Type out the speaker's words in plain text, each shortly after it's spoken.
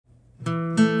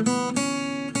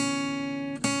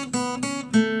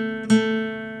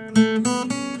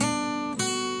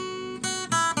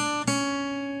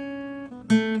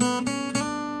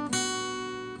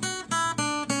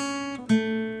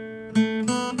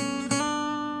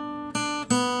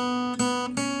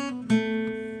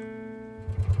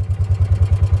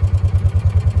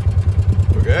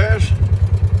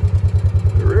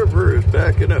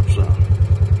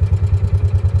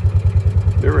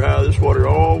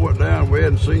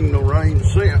hadn't seen no rain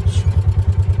since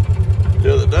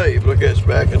the other day. Look at it's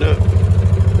backing up.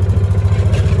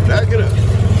 Backing up.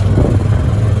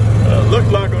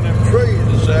 Looked like on them trees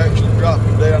it's actually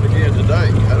dropping down again today.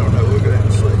 I don't know, we're going to have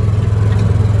to see.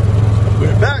 When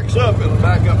it backs up, it'll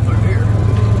back up through here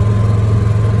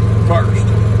first.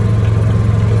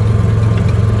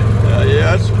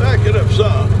 Yeah, it's backing up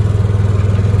some.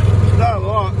 It's not a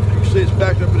lot. You can see it's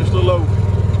backed up in this little old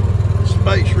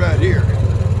space right here.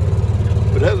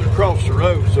 But it hasn't crossed the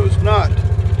road, so it's not.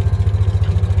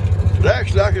 But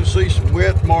actually, I can see some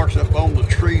wet marks up on the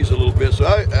trees a little bit. So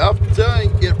I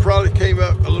think it probably came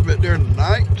up a little bit during the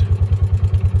night.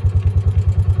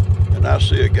 And I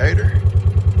see a gator,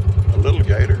 a little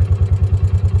gator.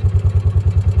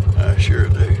 I sure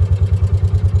do.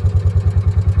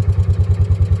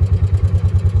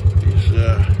 He's,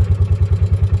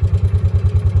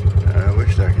 I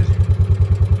wish I could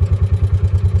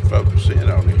focus in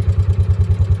on him.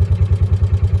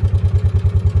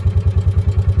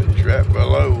 Right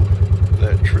below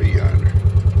that tree yonder.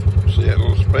 See that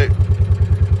little speck?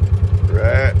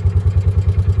 Right.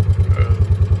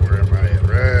 Where am I at?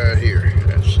 Right here.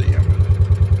 I see him.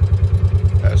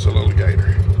 That's a little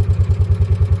gator.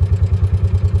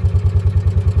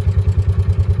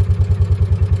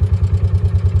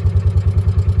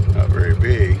 Not very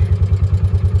big.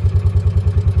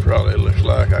 Probably looks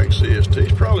like I can see his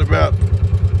teeth. Probably about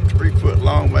 3 foot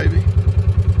long, maybe.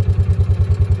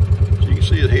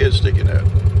 See his head sticking out.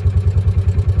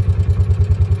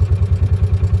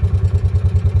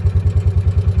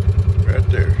 Right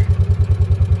there.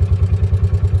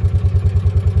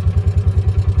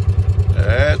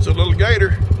 That's a little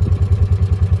gator.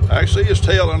 I see his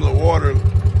tail under the water.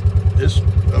 It's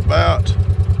about,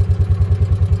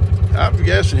 I'm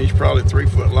guessing he's probably 3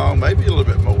 foot long, maybe a little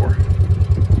bit more.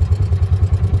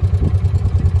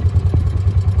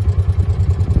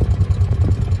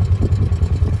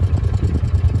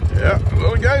 Yeah, a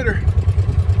little gator.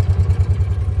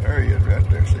 There he is right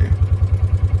there, see?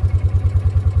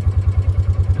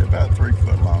 About 3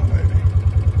 foot long, maybe.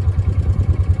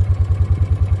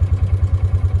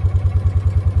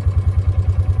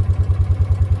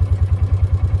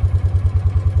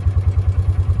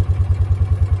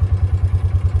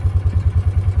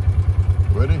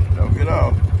 Would he? Don't get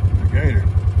off. The gator.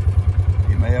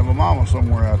 He may have a mama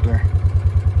somewhere out there.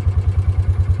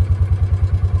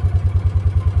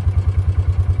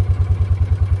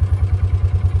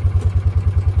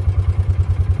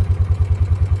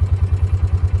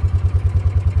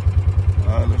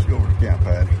 Let's go over to Camp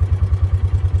Patty.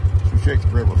 Let's check the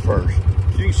river first.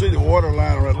 So you can see the water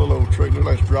line on that little old tree. Looks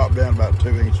like it's dropped down about 2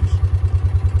 inches.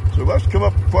 So it must come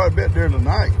up quite a bit during the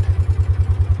night.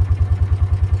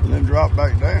 And then drop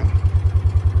back down.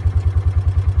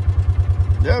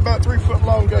 Yeah, about 3 foot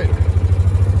long gator.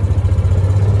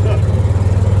 Huh.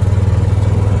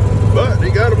 But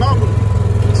he got a mama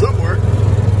somewhere.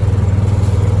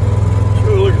 Let's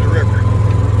go look at the river.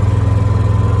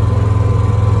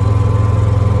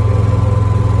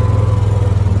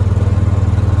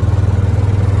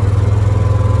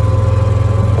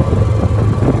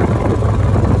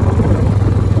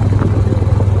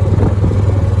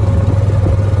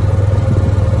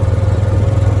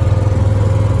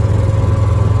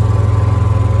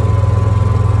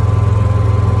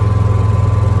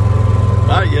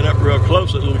 Get up real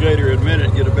close to the little gator in a minute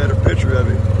and get a better picture of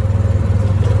him.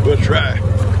 We'll try.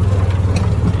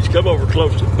 He's come over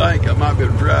close to the bank. I might be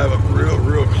able to drive up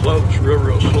real close,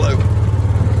 real slow.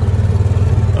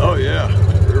 Oh yeah,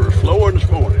 the river's flowing this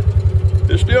morning.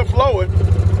 It's still flowing,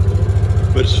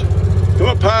 but it's come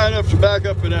up high enough to back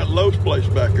up in that low place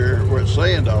back there where it's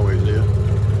sand always is.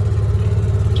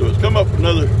 So it's come up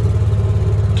another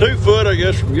 2 foot, I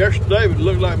guess, from yesterday, but it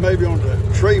looked like maybe on the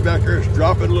tree back there it's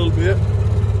dropping a little bit.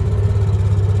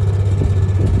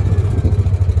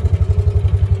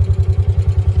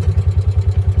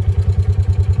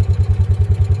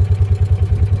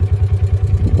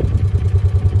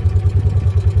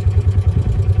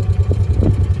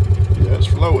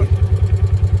 Flowing.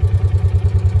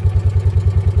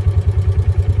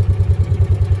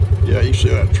 Yeah, you see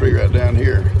that tree right down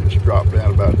here. It's dropped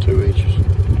down about 2 inches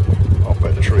off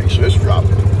that tree, so it's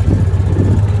dropping.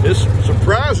 It's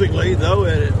surprisingly though,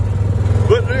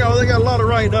 but you know, they got a lot of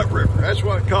rain upriver. That's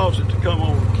what caused it to come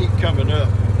on, keep coming up.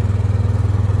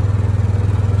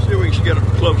 See if we can get up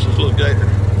close to this little gator.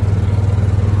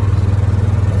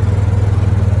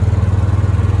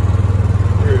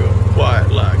 Real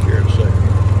quiet like here in a second.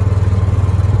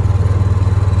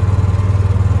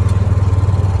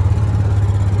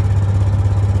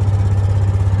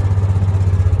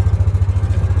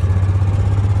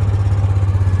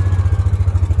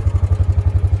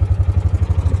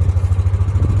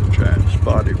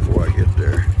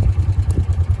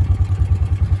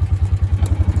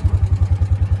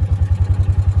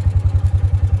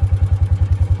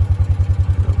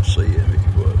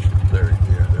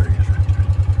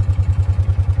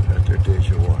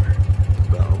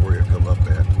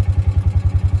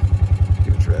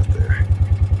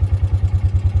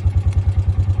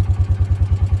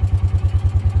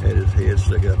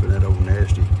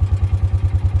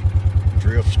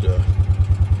 stuff.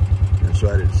 And so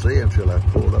I didn't see him until I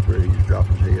pulled up there. He was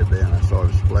dropping his head down. I saw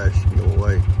him splash and go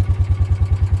away.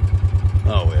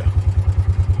 Oh well.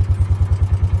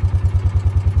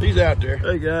 He's out there.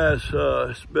 Hey guys,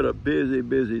 it's been a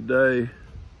busy day.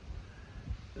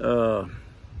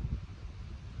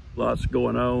 Lots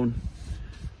going on.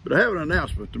 But I have an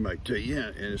announcement to make to you,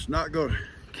 and it's not going to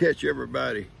catch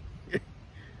everybody. A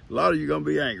lot of you are going to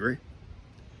be angry,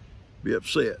 be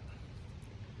upset.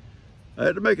 I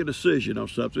had to make a decision on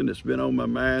something that's been on my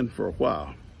mind for a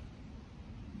while.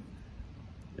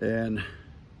 And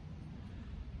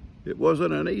it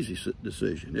wasn't an easy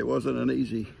decision. It wasn't an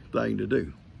easy thing to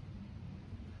do.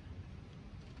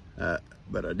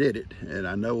 But I did it, and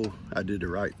I know I did the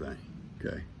right thing,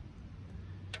 okay?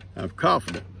 I'm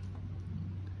confident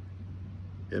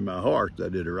in my heart that I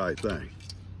did the right thing.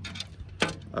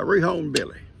 I rehomed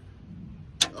Billy.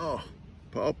 Oh,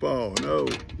 Pawpaw, no.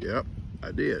 Yep,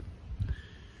 I did.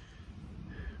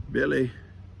 Billy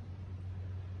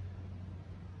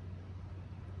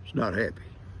is not happy.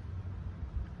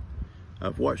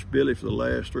 I've watched Billy for the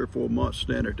last 3 or 4 months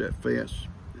stand at that fence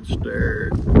and stare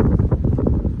at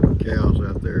cows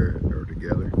out there are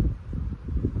together.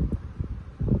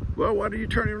 Well, why do you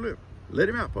turn him loose? Let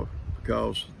him out, Papa.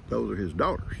 Because those are his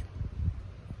daughters.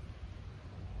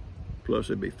 Plus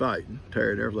they'd be fighting,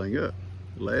 tearing everything up.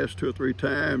 The last 2 or 3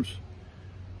 times,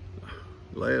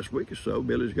 last week or so,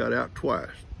 Billy's got out twice.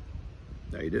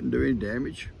 Now, he didn't do any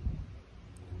damage.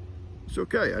 It's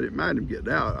okay, I didn't mind him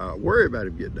getting out. I worry about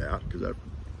him getting out because I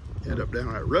end up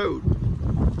down that road.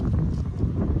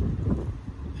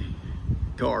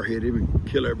 Car hit him and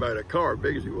kill everybody in the car,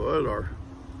 big as he was, or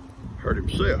hurt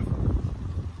himself.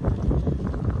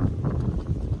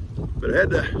 But I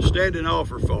had to stand in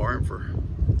offer for him for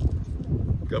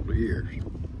a couple of years.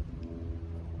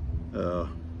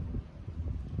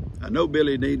 I know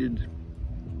Billy needed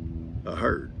a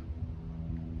herd.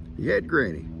 He had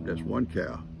Granny, that's 1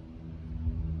 cow.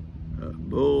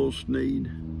 Bulls need,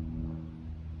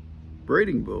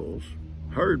 breeding bulls,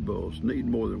 herd bulls need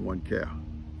more than 1 cow.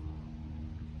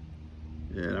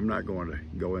 And I'm not going to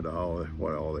go into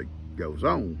what all that goes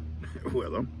on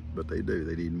with them, but they do.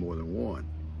 They need more than 1.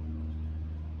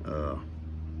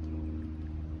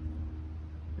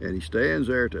 And he stands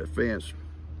there at that fence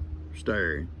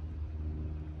staring,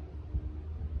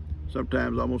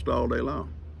 sometimes almost all day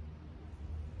long.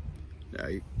 Now,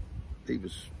 he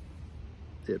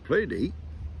had plenty to eat.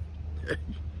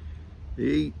 He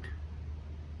eat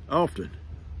often,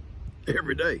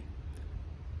 every day.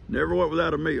 Never went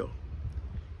without a meal.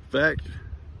 In fact,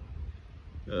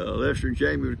 Lester and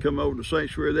Jamie would come over to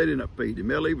Sanctuary. They'd end up feeding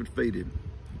him. Ellie would feed him.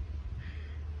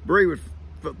 Bree would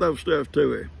throw stuff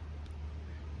to him.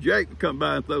 Jake would come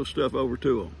by and throw stuff over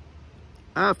to him.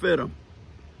 I fed him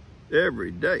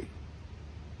every day.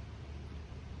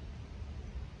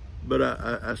 But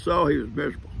I saw he was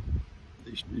miserable.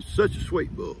 He's such a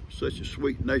sweet bull, such a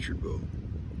sweet-natured bull.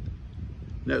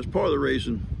 And that's part of the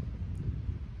reason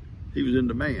he was in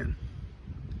demand.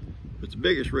 But the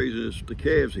biggest reason is the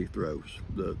calves he throws,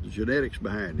 the genetics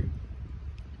behind him.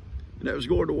 And that was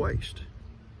going to waste.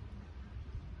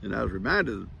 And I was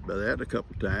reminded by that a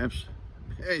couple of times.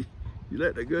 Hey, you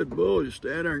let the good bull just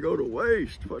stand there and go to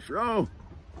waste. What's wrong?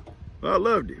 Well, I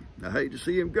loved him. I hate to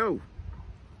see him go.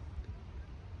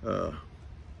 But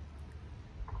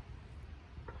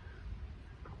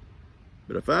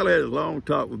I finally had a long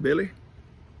talk with Billy.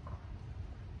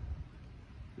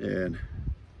 And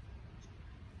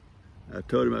I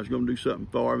told him I was going to do something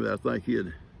for him that I think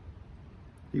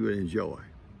he would enjoy.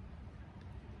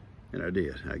 And I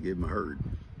did. I gave him a herd.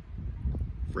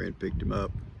 A friend picked him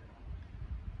up.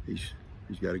 He's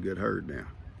got a good herd now.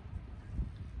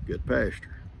 Good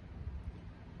pasture.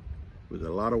 With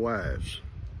a lot of wives.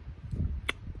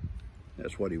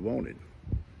 That's what he wanted.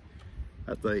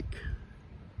 I think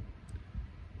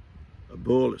a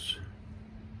bull that's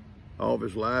all of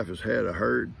his life has had a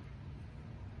herd.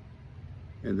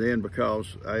 And then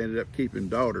because I ended up keeping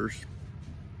daughters,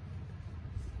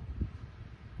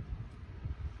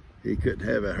 he couldn't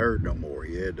have a herd no more.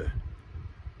 He had to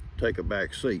take a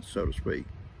back seat, so to speak.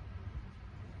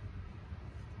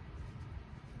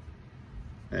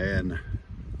 And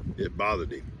it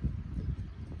bothered him.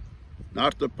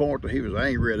 Not to the point that he was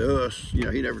angry at us. You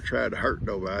know, he never tried to hurt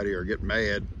nobody or get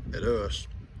mad at us.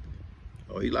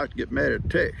 Oh, he liked to get mad at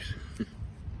Tex.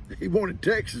 He wanted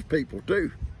Texas people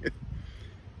too.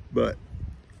 But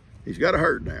he's got a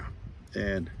herd now,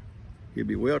 and he'll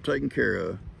be well taken care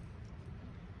of.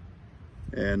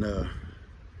 And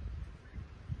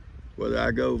whether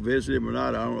I go visit him or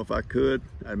not, I don't know if I could.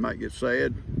 I might get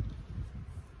sad.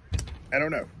 I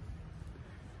don't know.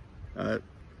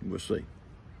 We'll see.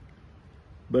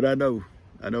 But I know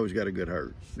he's got a good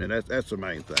herd, and that's the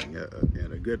main thing.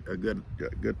 And a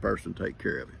good person to take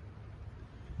care of him.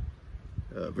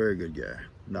 Very good guy,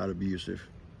 not abusive,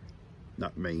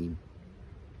 not mean.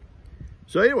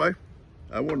 So anyway,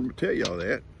 I wanted to tell y'all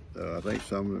that. I think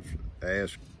some have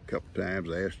asked a couple times.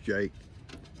 I asked Jake,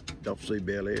 don't see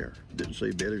Billy, or didn't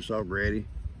see Billy, saw Granny.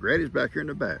 Granny's back here in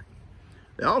the back.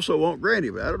 They also want Granny,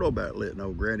 but I don't know about letting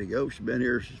old Granny go. She's been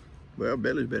here, well,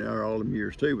 Billy's been here all them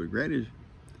years too, but Granny's,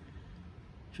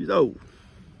 she's old.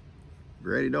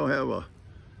 Granny don't have a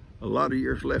lot of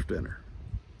years left in her.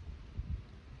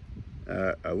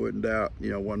 I wouldn't doubt,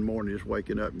 you know, one morning just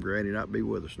waking up and Granny not be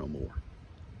with us no more.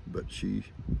 But she's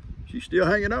still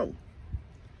hanging on.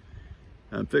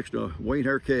 I'm fixing to wean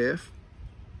her calf.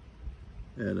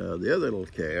 And the other little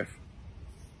calf,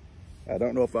 I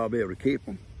don't know if I'll be able to keep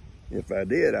them. If I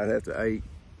did, I'd have to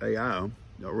AI them.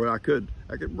 Or I could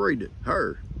breed it,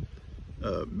 her,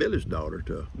 Billy's daughter,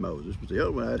 to Moses. But the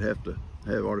other one I'd have to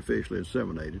have artificially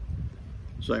inseminated.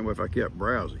 Same way if I kept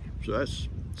Browsy. So that's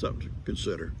something to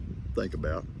consider, think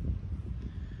about.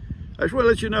 I just want to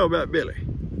let you know about Billy.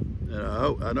 And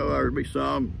I know there'll be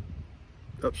some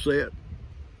upset.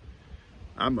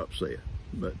 I'm upset,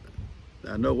 but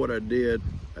I know what I did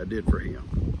for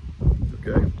him,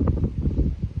 okay?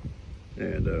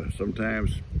 And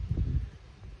sometimes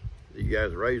you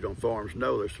guys raised on farms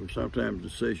know there's sometimes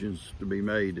decisions to be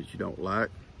made that you don't like.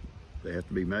 They have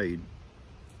to be made.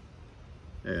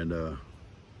 And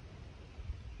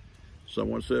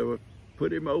someone said, well,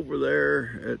 put him over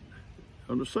there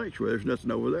on the sanctuary. There's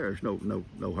nothing over there. There's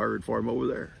no herd for him over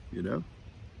there, you know?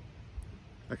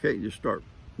 I can't just start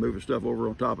moving stuff over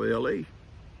on top of LE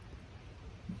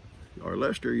or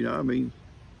Lester, you know. I mean,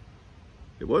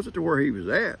 it wasn't to where he was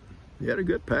at. He had a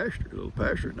good pasture, a little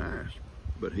pasture, nice,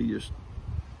 but he just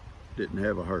didn't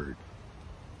have a herd.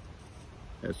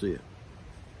 That's it.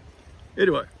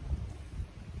 Anyway,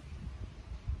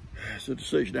 it's a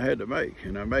decision I had to make,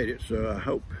 and I made it, so I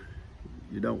hope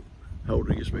you don't hold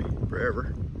it against me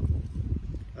forever.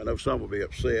 I know some will be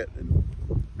upset, and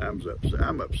I'm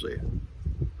upset,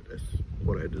 but that's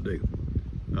what I had to do.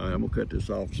 I'm gonna cut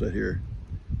this off and sit here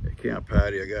at Camp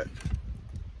Patty. I got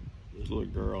this little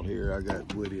girl here. I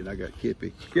got Woody and I got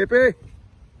Kippy. Kippy,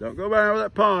 don't go by over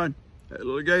that pond. That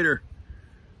little gator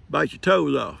bite your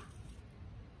toes off.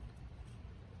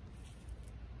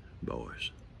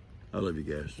 Boys, I love you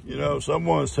guys. You know,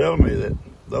 someone's telling me that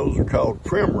those are called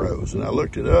primrose, and I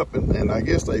looked it up, and I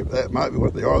guess that might be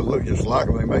what they are. They look just like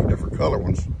them. They make different color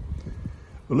ones.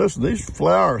 But listen, these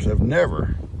flowers have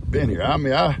never been here. I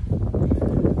mean,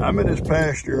 I'm in this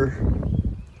pasture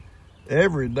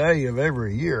every day of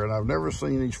every year, and I've never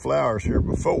seen these flowers here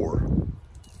before.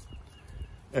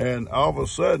 And all of a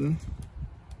sudden,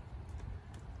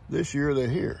 this year they're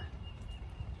here.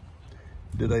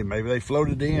 Maybe they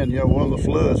floated in, you know, one of the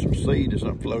floods, some seed or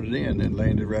something floated in and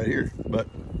landed right here. But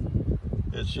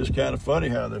it's just kind of funny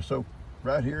how they're so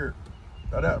right here,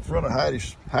 right out in front of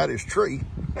Heidi's tree,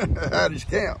 Heidi's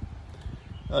camp.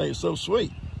 I think it's so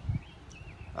sweet.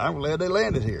 I'm glad they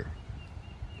landed here.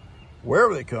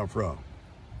 Wherever they come from.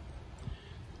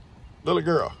 Little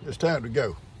girl, it's time to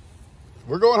go.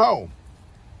 We're going home.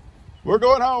 We're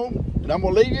going home, and I'm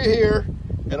gonna leave you here,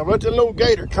 and I'm gonna let the little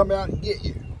gator come out and get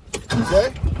you.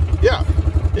 Okay? Yeah.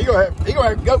 He gonna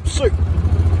have goat soup.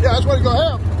 Yeah, that's what he's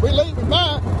gonna have. We leaving,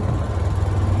 bye.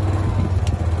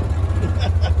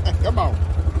 Come on.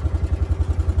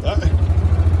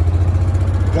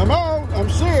 Come on, I'm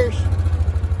serious.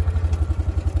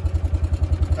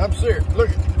 I'm serious. Look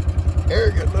at it.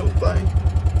 Arrogant little thing.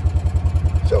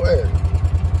 So arrogant.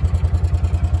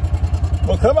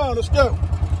 Well, come on, let's go.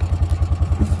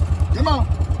 Come on.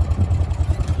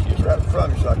 She's right in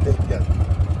front of me, so I can't get her.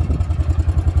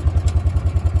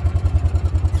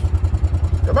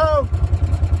 Come on.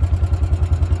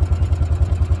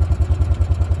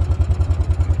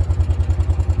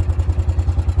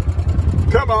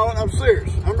 Come on, I'm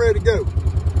serious. I'm ready to go.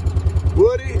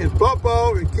 Woody and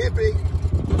Pawpaw and Kippy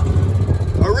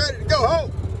are ready to go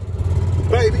home,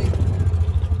 baby.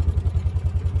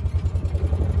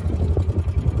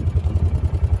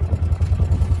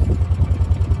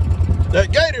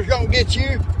 That gator's gonna get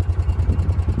you.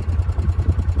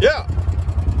 Yeah.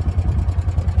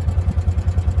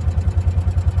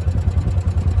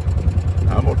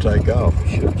 I'm gonna take off.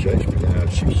 She'll chase me down.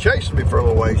 She's chasing me for a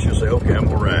little way. She'll say, okay, I'm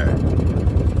gonna ride.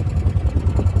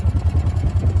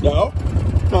 No,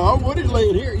 Woody's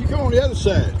laying here. You come on the other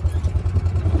side.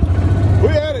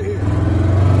 We're out of here.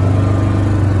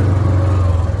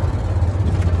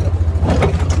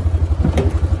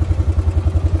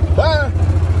 Bye.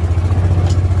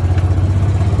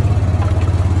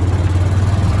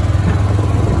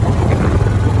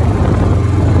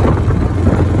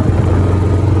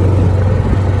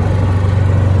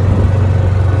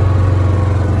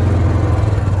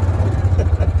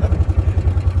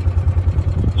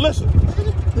 listen.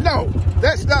 No,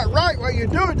 that's not right what you're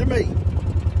doing to me.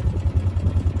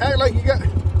 Act like you got...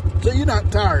 So you're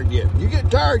not tired yet. You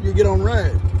get tired, you get on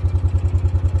ride.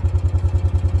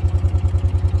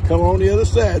 Come on the other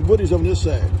side. Woody's on this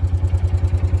side.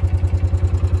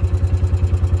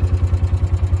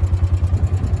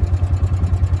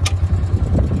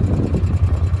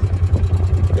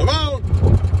 Come on.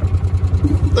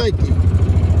 Thank you.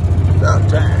 About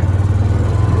time.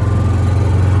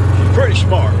 She's pretty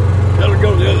smart. Tell her to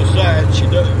go to the other side. She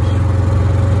does.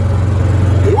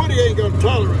 But Woody ain't going to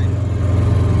tolerate it.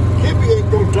 Kippy ain't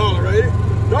going to tolerate it.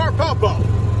 Nor Pawpaw.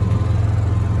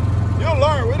 You'll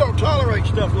learn we don't tolerate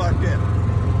stuff like that.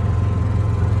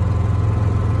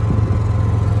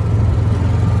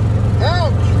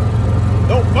 Ouch!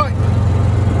 Don't bite.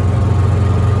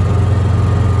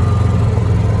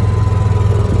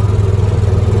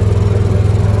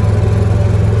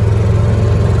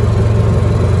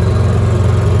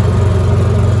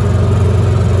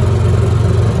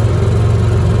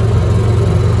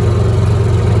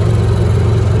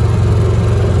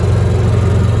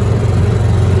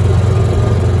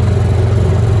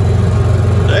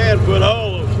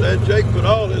 Jake put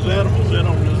all his animals in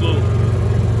on this little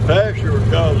pasture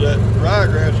because that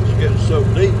ryegrass is getting so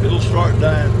deep, it'll start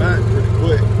dying back pretty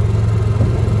quick.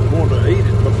 I want to eat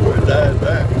it before it dies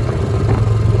back.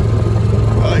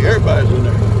 I think everybody's in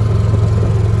there.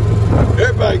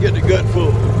 Everybody getting the gut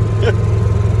full.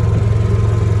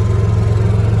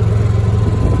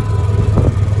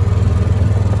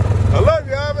 I love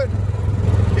you, Ivan.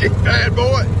 He's a bad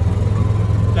boy.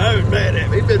 I was mad at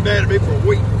him. He's been mad at me for a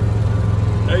week.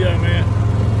 Hey, young man.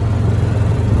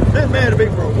 Been mad at me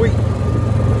for a week.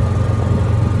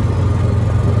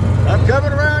 I'm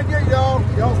coming around here, y'all.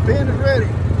 Y'all's pen is ready.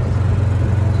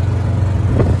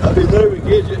 I'll be moving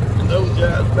Gidget and those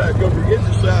guys back over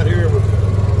Gidget's side here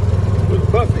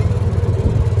with Buffy.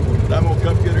 And I'm going to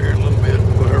come get her here.